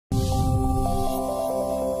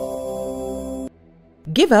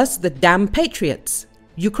Give us the damn Patriots.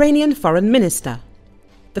 Ukrainian Foreign Minister.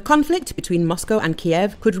 The conflict between Moscow and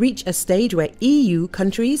Kiev could reach a stage where EU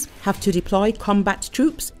countries have to deploy combat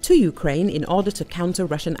troops to Ukraine in order to counter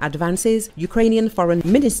Russian advances, Ukrainian Foreign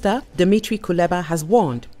Minister Dmitry Kuleba has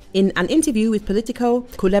warned. In an interview with Politico,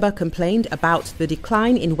 Kuleba complained about the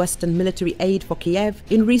decline in Western military aid for Kiev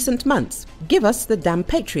in recent months. Give us the damn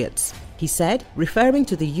Patriots, he said, referring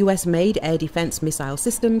to the US-made air defense missile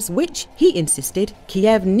systems, which, he insisted,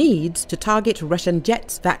 Kiev needs to target Russian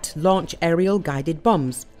jets that launch aerial guided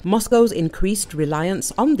bombs. Moscow's increased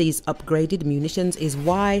reliance on these upgraded munitions is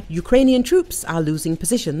why Ukrainian troops are losing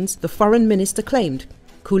positions, the foreign minister claimed.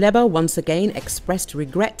 Kuleba once again expressed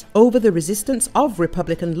regret over the resistance of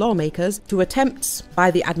Republican lawmakers to attempts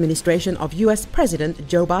by the administration of US President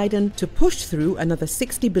Joe Biden to push through another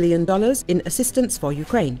 $60 billion in assistance for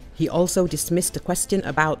Ukraine. He also dismissed a question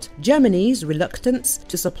about Germany's reluctance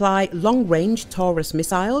to supply long-range Taurus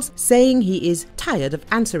missiles, saying he is tired of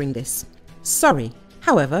answering this. Sorry.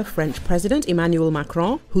 However, French President Emmanuel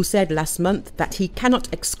Macron, who said last month that he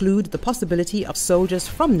cannot exclude the possibility of soldiers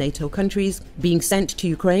from NATO countries being sent to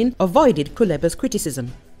Ukraine, avoided Kuleba's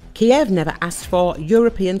criticism. Kiev never asked for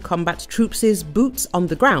European combat troops' boots on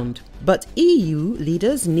the ground, but EU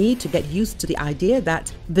leaders need to get used to the idea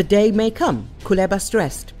that the day may come, Kuleba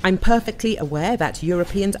stressed. I'm perfectly aware that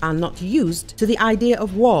Europeans are not used to the idea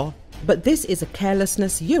of war, but this is a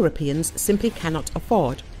carelessness Europeans simply cannot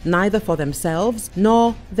afford, neither for themselves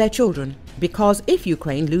nor their children. Because if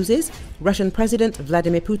Ukraine loses, Russian President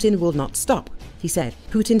Vladimir Putin will not stop, he said.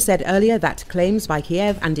 Putin said earlier that claims by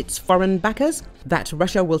Kiev and its foreign backers that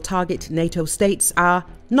Russia will target NATO states are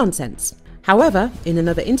nonsense. However, in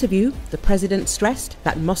another interview, the president stressed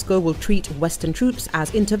that Moscow will treat Western troops as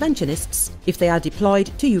interventionists if they are deployed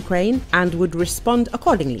to Ukraine and would respond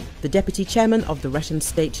accordingly. The deputy chairman of the Russian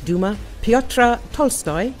State Duma, Pyotr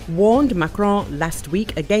Tolstoy, warned Macron last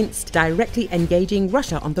week against directly engaging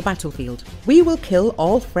Russia on the battlefield. We will kill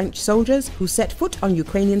all French soldiers who set foot on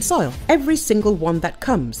Ukrainian soil, every single one that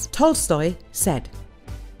comes, Tolstoy said.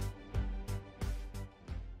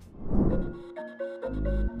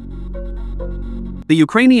 The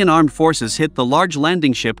Ukrainian armed forces hit the large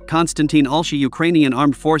landing ship Konstantin Olshy. Ukrainian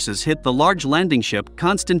armed forces hit the large landing ship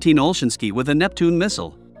Konstantin Olshinsky with a Neptune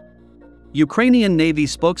missile. Ukrainian Navy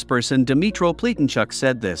spokesperson Dmitry Pletenchuk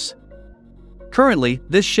said this. Currently,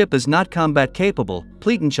 this ship is not combat capable,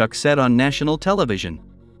 Pletenchuk said on national television.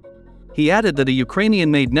 He added that a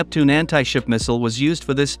Ukrainian-made Neptune anti-ship missile was used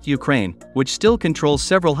for this. Ukraine, which still controls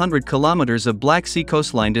several hundred kilometers of Black Sea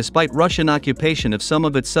coastline despite Russian occupation of some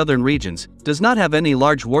of its southern regions, does not have any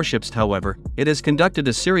large warships. However, it has conducted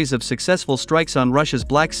a series of successful strikes on Russia's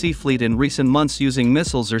Black Sea fleet in recent months using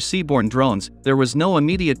missiles or seaborne drones. There was no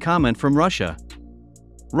immediate comment from Russia.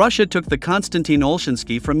 Russia took the Konstantin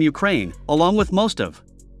Olshinsky from Ukraine, along with most of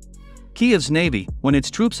Kyiv's navy, when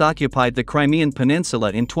its troops occupied the Crimean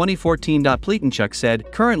Peninsula in 2014. Pletenchuk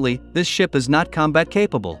said, currently, this ship is not combat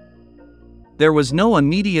capable. There was no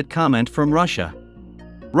immediate comment from Russia.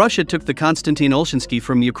 Russia took the Konstantin Olshinsky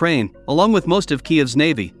from Ukraine, along with most of Kyiv's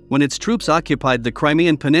navy, when its troops occupied the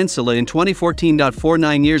Crimean Peninsula in 2014. For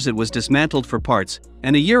 9 years it was dismantled for parts,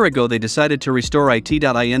 and a year ago they decided to restore it.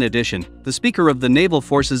 In addition, the Speaker of the Naval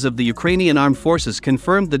Forces of the Ukrainian Armed Forces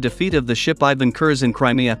confirmed the defeat of the ship Ivan Kurs in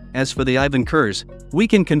Crimea. As for the Ivan Kurs, we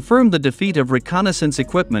can confirm the defeat of reconnaissance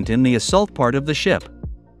equipment in the assault part of the ship.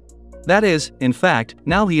 That is, in fact,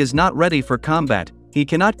 now he is not ready for combat. He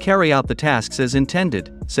cannot carry out the tasks as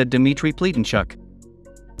intended, said Dmitry Pletenchuk.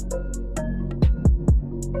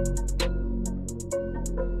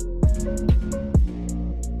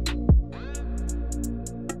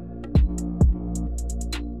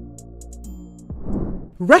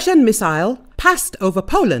 Russian missile passed over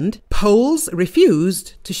Poland. Poles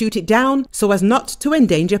refused to shoot it down so as not to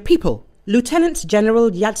endanger people. Lieutenant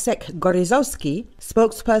General Jacek Goryzowski,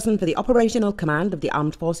 spokesperson for the Operational Command of the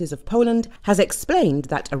Armed Forces of Poland, has explained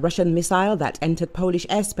that a Russian missile that entered Polish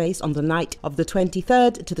airspace on the night of the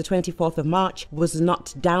 23rd to the 24th of March was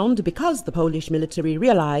not downed because the Polish military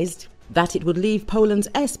realized that it would leave Poland's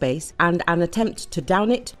airspace and an attempt to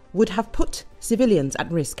down it would have put civilians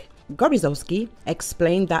at risk. Goryzowski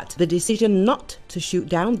explained that the decision not to shoot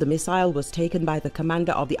down the missile was taken by the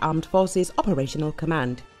commander of the Armed Forces Operational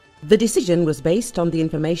Command. The decision was based on the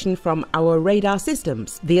information from our radar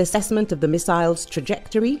systems. The assessment of the missile's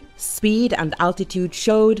trajectory, speed and altitude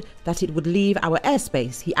showed that it would leave our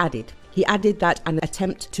airspace, he added. He added that an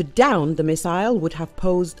attempt to down the missile would have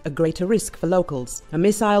posed a greater risk for locals. A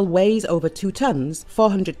missile weighs over 2 tons,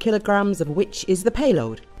 400 kilograms of which is the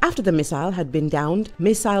payload. After the missile had been downed,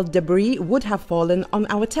 missile debris would have fallen on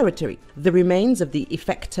our territory. The remains of the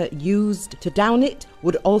effector used to down it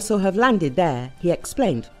would also have landed there, he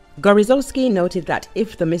explained. Gorizowski noted that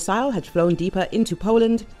if the missile had flown deeper into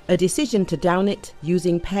Poland, a decision to down it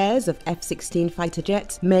using pairs of F-16 fighter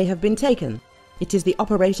jets may have been taken. It is the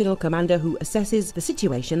operational commander who assesses the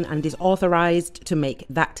situation and is authorized to make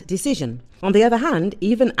that decision. On the other hand,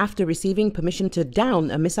 even after receiving permission to down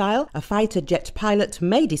a missile, a fighter jet pilot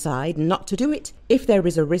may decide not to do it if there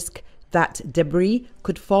is a risk that debris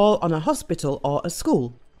could fall on a hospital or a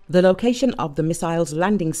school. The location of the missile's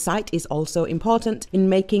landing site is also important in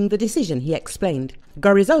making the decision, he explained.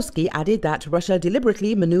 Gorizowski added that Russia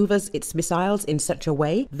deliberately maneuvers its missiles in such a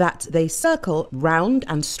way that they circle round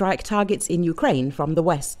and strike targets in Ukraine from the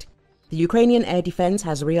west. The Ukrainian air defense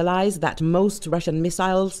has realized that most Russian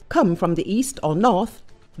missiles come from the east or north.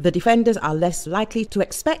 The defenders are less likely to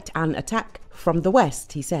expect an attack from the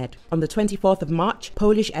west, he said. On the 24th of March,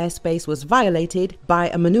 Polish airspace was violated by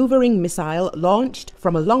a maneuvering missile launched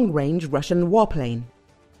from a long-range Russian warplane.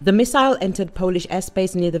 The missile entered Polish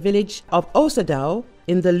airspace near the village of Osadow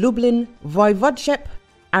in the Lublin Voivodeship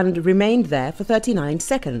and remained there for 39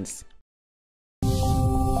 seconds.